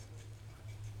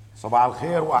صباح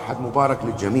الخير وأحد مبارك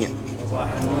للجميع.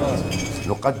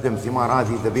 نقدم ثمار هذه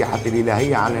الذبيحة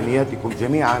الإلهية على نياتكم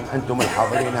جميعا أنتم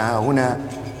الحاضرين ها هنا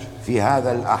في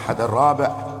هذا الأحد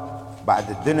الرابع بعد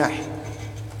الدنح،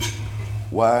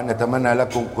 ونتمنى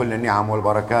لكم كل النعم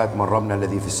والبركات من ربنا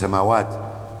الذي في السماوات.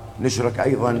 نشرك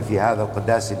أيضا في هذا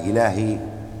القداس الإلهي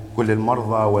كل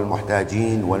المرضى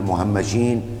والمحتاجين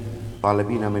والمهمشين،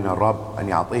 طالبين من الرب أن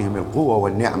يعطيهم القوة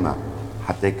والنعمة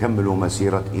حتى يكملوا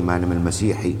مسيرة إيمانهم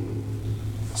المسيحي.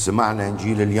 سمعنا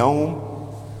إنجيل اليوم.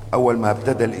 أول ما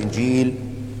ابتدى الإنجيل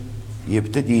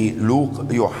يبتدي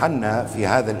يوحنا في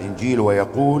هذا الإنجيل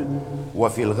ويقول: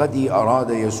 وفي الغد أراد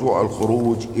يسوع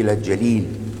الخروج إلى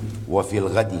الجليل. وفي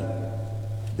الغد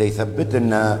ده يثبت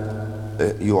لنا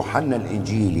يوحنا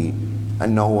الإنجيلي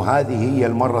أنه هذه هي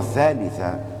المرة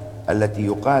الثالثة التي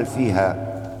يقال فيها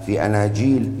في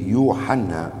أناجيل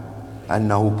يوحنا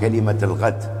أنه كلمة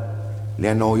الغد،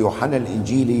 لأنه يوحنا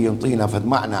الإنجيلي ينطينا فد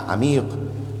معنى عميق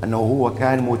أنه هو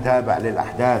كان متابع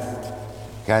للأحداث،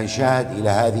 كان شاهد إلى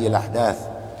هذه الأحداث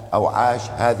أو عاش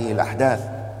هذه الأحداث.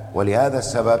 ولهذا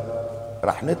السبب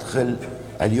رح ندخل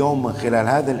اليوم من خلال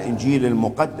هذا الإنجيل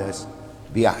المقدس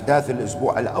بأحداث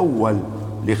الأسبوع الأول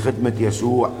لخدمة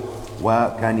يسوع،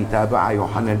 وكان يتابعها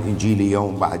يوحنا الإنجيلي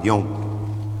يوم بعد يوم.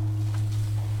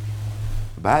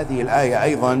 بهذه الآية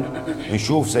أيضا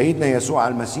نشوف سيدنا يسوع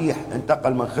المسيح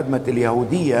انتقل من خدمة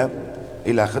اليهودية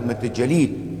إلى خدمة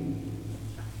الجليل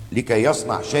لكي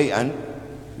يصنع شيئا،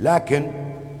 لكن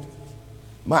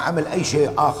ما عمل أي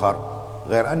شيء آخر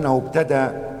غير أنه ابتدى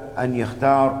أن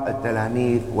يختار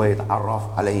التلاميذ ويتعرف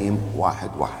عليهم واحد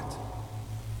واحد.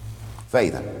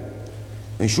 فإذا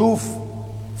نشوف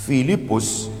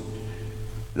فيلبس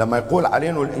لما يقول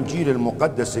علينا الإنجيل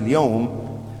المقدس اليوم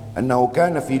أنه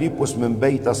كان فيلبس من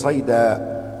بيت صيدا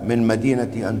من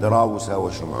مدينة أندراوس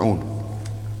وشمعون.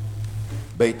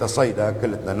 بيت صيدا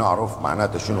كلنا نعرف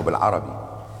معناته شنو بالعربي،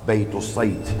 بيت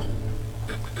الصيد.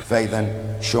 فإذا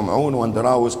شمعون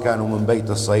واندراوس كانوا من بيت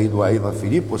الصيد، وأيضا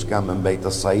فيلبس كان من بيت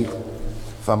الصيد،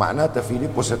 فمعناته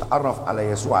فيلبس اتعرف على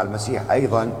يسوع المسيح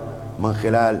أيضا من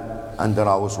خلال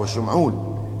أندراوس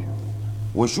وشمعون.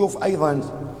 ونشوف أيضا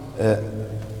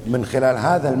من خلال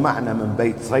هذا المعنى من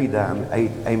بيت صيدا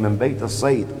أي من بيت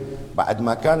الصيد، بعد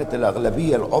ما كانت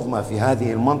الأغلبية العظمى في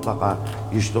هذه المنطقة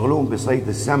يشتغلون بصيد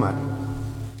السمك،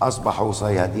 أصبحوا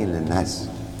صيادين للناس.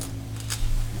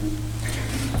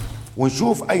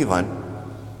 ونشوف أيضا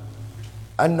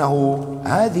أنه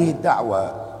هذه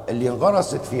الدعوة اللي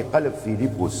انغرست في قلب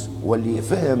فيلبس، واللي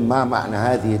فهم ما معنى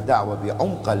هذه الدعوة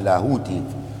بعمق اللاهوتي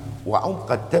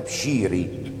وعمق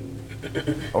التبشيري،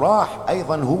 راح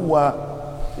أيضا هو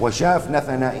وشاف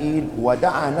نثنائيل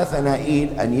ودعا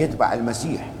نثنائيل أن يتبع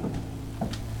المسيح.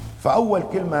 فأول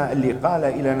كلمة اللي قال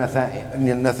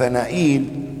إلى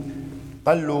نثنائيل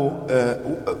قال له: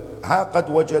 ها قد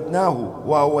وجدناه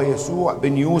وهو يسوع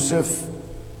بن يوسف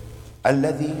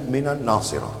الذي من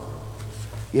الناصرة.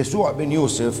 يسوع بن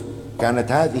يوسف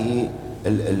كانت هذه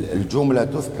الجملة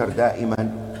تذكر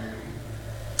دائما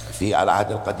في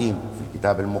العهد القديم في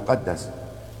الكتاب المقدس.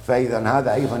 فإذا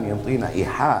هذا أيضا ينطينا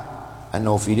إيحاء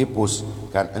أنه فيلبس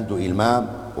كان عنده إلمام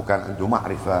وكان عنده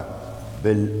معرفة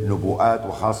بالنبوءات،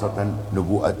 وخاصة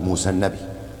نبوءة موسى النبي.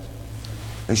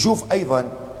 نشوف أيضا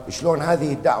شلون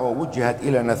هذه الدعوة وجهت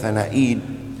إلى نثنائيل،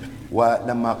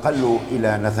 ولما قال له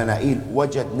إلى نثنائيل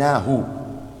وجدناه،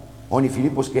 هون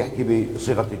فيلبس كيحكي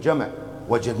بصيغة الجمع،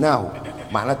 وجدناه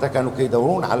معناتها كانوا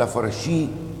كيدورون على فرشي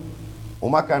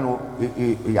وما كانوا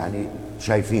يعني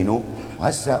شايفينه،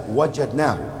 وهسه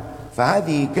وجدناه.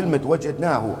 فهذه كلمة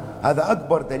وجدناه هذا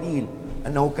أكبر دليل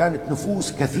أنه كانت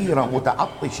نفوس كثيرة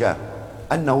متعطشة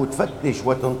أنه تفتش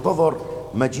وتنتظر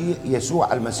مجيء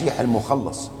يسوع المسيح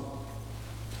المخلص،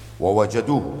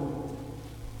 ووجدوه.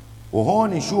 وهون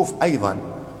نشوف أيضا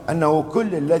أنه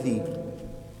كل الذي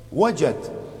وجد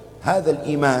هذا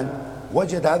الإيمان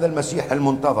وجد هذا المسيح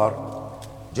المنتظر،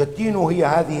 جتينه هي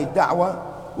هذه الدعوة،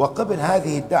 وقبل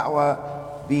هذه الدعوة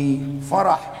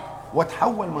بفرح،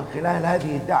 وتحول من خلال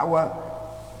هذه الدعوة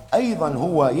أيضا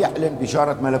هو يعلن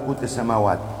بشارة ملكوت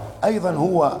السماوات. أيضا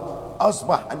هو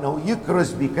أصبح أنه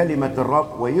يكرز بكلمة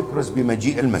الرب ويكرز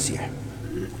بمجيء المسيح.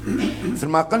 مثل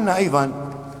ما قلنا أيضا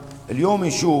اليوم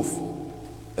نشوف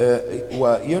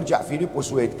ويرجع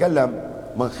فيلبس ويتكلم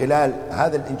من خلال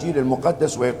هذا الإنجيل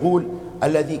المقدس ويقول: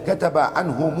 الذي كتب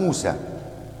عنه موسى.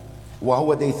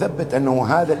 وهو ده يثبت أنه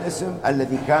هذا الاسم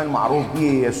الذي كان معروف به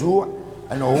يسوع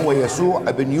أنه هو يسوع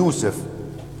بن يوسف.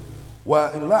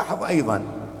 ونلاحظ أيضا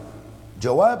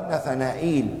جواب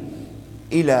نثنائيل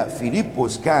إلى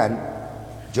فيلبس كان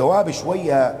جواب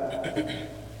شوية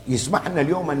يسمحنا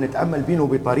اليوم أن نتأمل بينه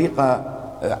بطريقة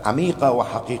عميقة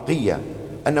وحقيقية.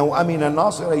 أنه أمن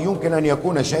الناصرة يمكن أن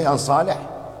يكون شيئا صالح.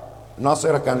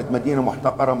 الناصرة كانت مدينة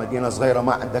محتقرة، مدينة صغيرة،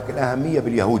 ما عندك الأهمية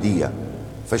باليهودية،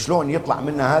 فشلون يطلع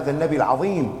منا هذا النبي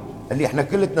العظيم اللي احنا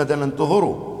كلتنا بدنا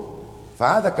ننتظره؟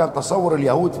 فهذا كان تصور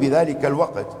اليهود في ذلك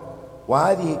الوقت،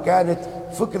 وهذه كانت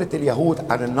فكرة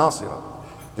اليهود عن الناصرة.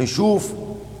 نشوف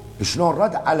شلون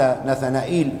رد على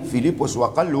نثنائيل فيلبس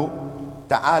وقال له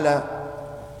تعال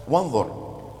وانظر،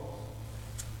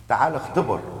 تعال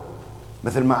اختبر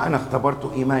مثل ما أنا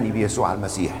اختبرت إيماني بيسوع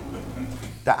المسيح.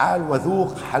 تعال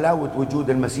وذوق حلاوة وجود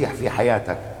المسيح في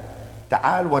حياتك.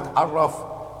 تعال وتعرف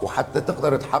وحتى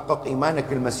تقدر تحقق إيمانك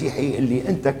المسيحي اللي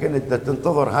أنت كنت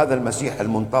تنتظر هذا المسيح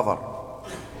المنتظر.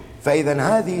 فإذا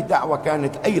هذه دعوة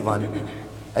كانت أيضا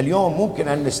اليوم ممكن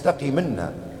أن نستقي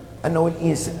منها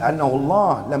أنه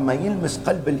الله لما يلمس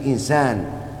قلب الإنسان،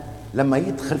 لما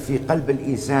يدخل في قلب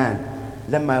الإنسان،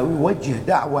 لما يوجه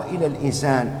دعوة إلى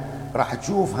الإنسان، راح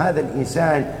تشوف هذا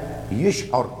الإنسان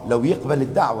يشعر لو يقبل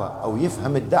الدعوة أو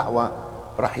يفهم الدعوة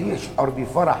راح يشعر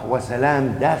بفرح وسلام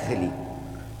داخلي.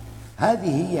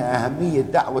 هذه هي أهمية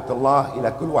دعوة الله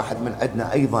إلى كل واحد من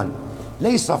عندنا أيضا،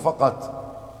 ليس فقط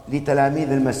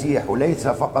لتلاميذ المسيح وليس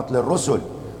فقط للرسل،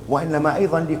 وإنما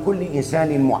أيضا لكل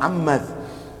إنسان معمد،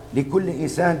 لكل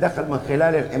إنسان دخل من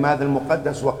خلال العماد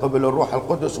المقدس وقبل الروح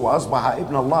القدس وأصبح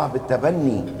ابن الله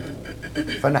بالتبني.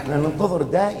 فنحن ننتظر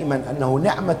دائما أنه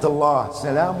نعمة الله،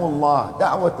 سلام الله،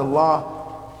 دعوة الله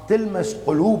تلمس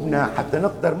قلوبنا حتى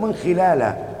نقدر من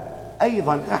خلاله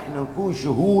أيضا احنا نكون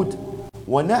شهود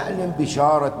ونعلن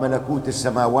بشارة ملكوت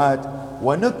السماوات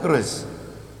ونكرز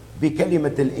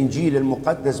بكلمة الإنجيل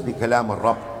المقدس بكلام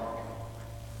الرب.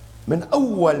 من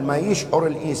أول ما يشعر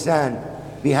الإنسان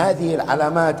بهذه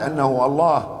العلامات أنه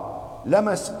الله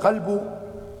لمس قلبه،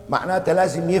 معناته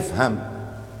لازم يفهم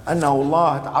أنه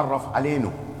الله تعرف علينا،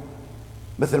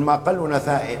 مثل ما قال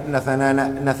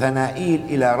نثنائيل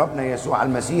إلى ربنا يسوع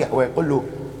المسيح ويقول له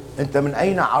أنت من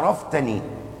أين عرفتني؟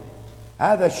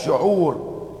 هذا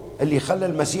الشعور اللي خلى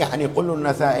المسيح أن يقول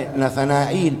له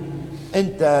نثنائيل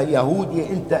أنت يهودي،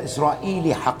 أنت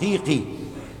إسرائيلي حقيقي،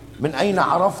 من أين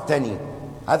عرفتني؟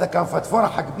 هذا كان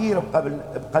فرحة كبيرة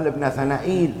بقلب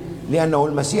نثنائيل، لأنه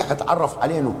المسيح تعرف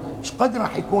علينا. إيش قد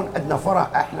راح يكون عندنا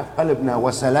فرح احنا في قلبنا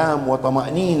وسلام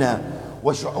وطمأنينة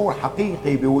وشعور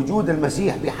حقيقي بوجود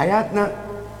المسيح بحياتنا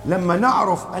لما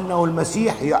نعرف أنه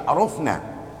المسيح يعرفنا،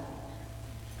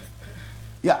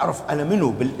 يعرف أنا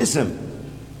منه بالاسم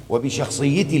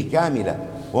وبشخصيتي الكاملة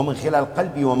ومن خلال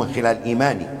قلبي ومن خلال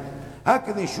إيماني.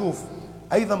 هكذا نشوف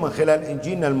أيضا من خلال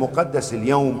إنجيلنا المقدس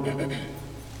اليوم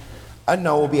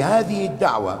أنه بهذه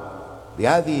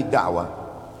الدعوة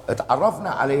اتعرفنا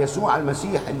على يسوع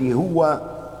المسيح اللي هو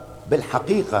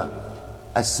بالحقيقة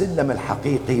السلم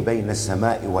الحقيقي بين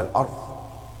السماء والأرض.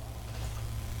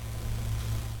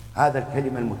 هذا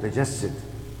الكلمة المتجسد،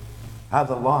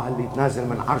 هذا الله اللي يتنازل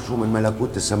من عرشه من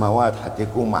ملكوت السماوات حتى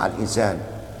يكون مع الإنسان،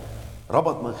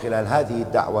 ربط من خلال هذه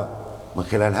الدعوة، من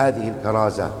خلال هذه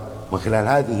الكرازة، من خلال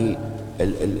هذه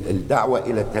الدعوة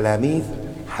إلى التلاميذ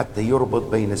حتى يربط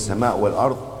بين السماء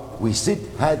والأرض ويسد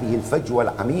هذه الفجوة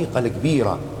العميقة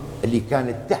الكبيرة اللي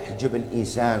كانت تحجب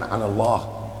الإنسان عن الله،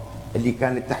 اللي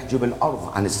كانت تحجب الأرض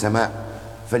عن السماء.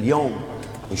 فاليوم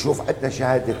نشوف عندنا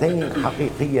شهادتين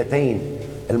حقيقيتين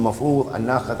المفروض أن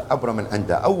ناخذ عبرة من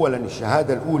عندها. أولا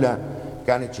الشهادة الأولى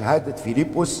كانت شهادة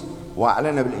فيلبس،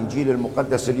 وأعلن بالإنجيل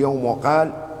المقدس اليوم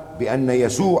وقال بأن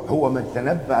يسوع هو من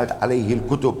تنبأت عليه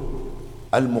الكتب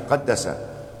المقدسة.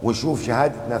 ونشوف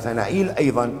شهادة نثنائيل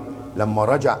أيضا لما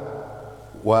رجع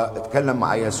واتكلم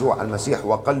مع يسوع المسيح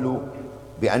وقال له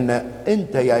بأن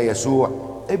أنت يا يسوع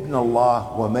ابن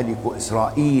الله وملك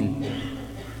إسرائيل،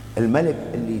 الملك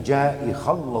اللي جاء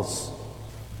يخلص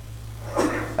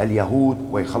اليهود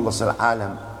ويخلص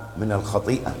العالم من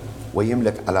الخطيئة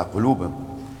ويملك على قلوبهم.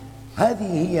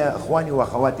 هذه هي أخواني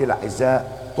وأخواتي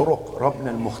الأعزاء طرق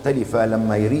ربنا المختلفة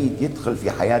لما يريد يدخل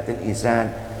في حياة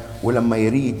الإنسان، ولما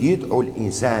يريد يدعو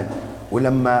الإنسان،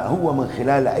 ولما هو من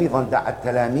خلال أيضا دعا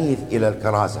التلاميذ إلى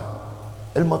الكرازة.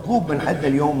 المطلوب من عندنا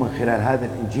اليوم من خلال هذا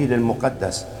الإنجيل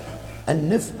المقدس أن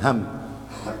نفهم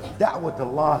دعوة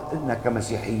الله لنا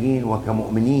كمسيحيين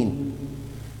وكمؤمنين،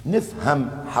 نفهم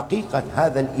حقيقة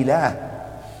هذا الإله،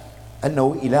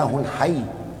 أنه إله حي،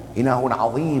 إله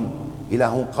عظيم،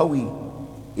 إله قوي،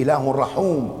 إله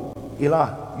رحوم،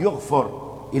 إله يغفر،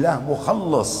 إله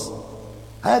مخلص.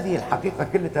 هذه الحقيقة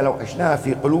كلها لو عشناها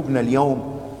في قلوبنا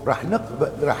اليوم راح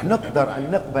نقدر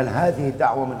أن نقبل هذه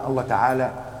الدعوة من الله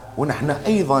تعالى، ونحن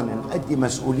أيضا نؤدي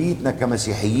مسؤوليتنا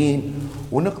كمسيحيين،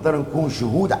 ونقدر نكون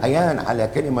شهود عيان على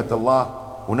كلمة الله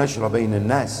ونشر بين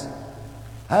الناس.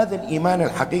 هذا الإيمان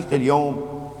الحقيقي اليوم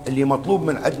اللي مطلوب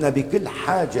من عندنا بكل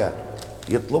حاجة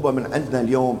يطلبها من عندنا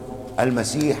اليوم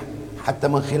المسيح، حتى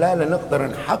من خلاله نقدر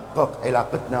نحقق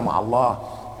علاقتنا مع الله،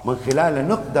 من خلاله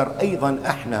نقدر أيضا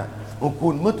احنا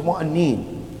نكون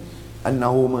مطمئنين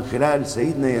أنه من خلال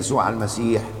سيدنا يسوع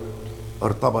المسيح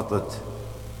ارتبطت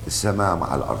السماء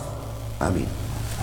مع الأرض. آمين.